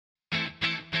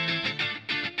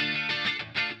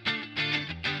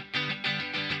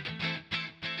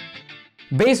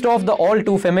Based off the all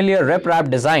too familiar rep wrap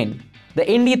design, the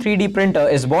Indie 3D printer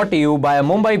is brought to you by a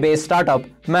Mumbai-based startup,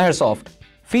 Mahersoft.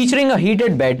 Featuring a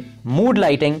heated bed, mood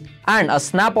lighting, and a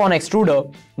snap-on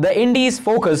extruder, the Indie is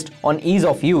focused on ease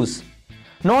of use.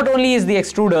 Not only is the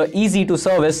extruder easy to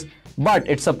service, but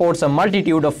it supports a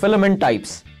multitude of filament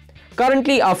types.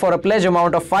 Currently up for a pledge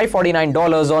amount of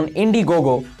 $549 on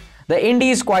Indiegogo, the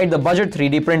Indie is quite the budget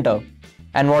 3D printer.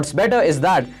 And what's better is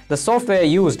that the software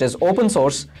used is open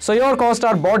source, so your costs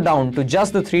are brought down to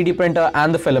just the 3D printer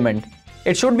and the filament.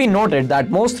 It should be noted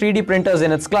that most 3D printers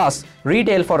in its class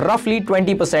retail for roughly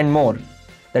 20% more.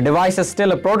 The device is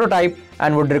still a prototype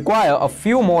and would require a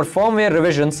few more firmware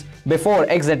revisions before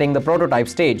exiting the prototype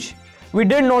stage. We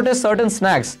did notice certain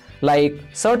snags, like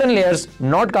certain layers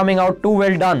not coming out too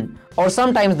well done, or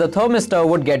sometimes the thermistor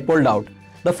would get pulled out.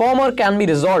 The former can be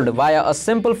resolved via a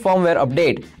simple firmware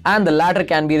update, and the latter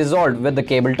can be resolved with the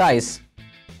cable ties.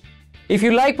 If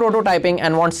you like prototyping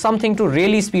and want something to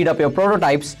really speed up your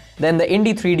prototypes, then the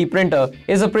Indie 3D printer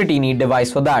is a pretty neat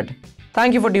device for that.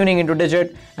 Thank you for tuning into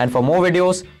Digit, and for more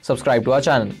videos, subscribe to our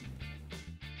channel.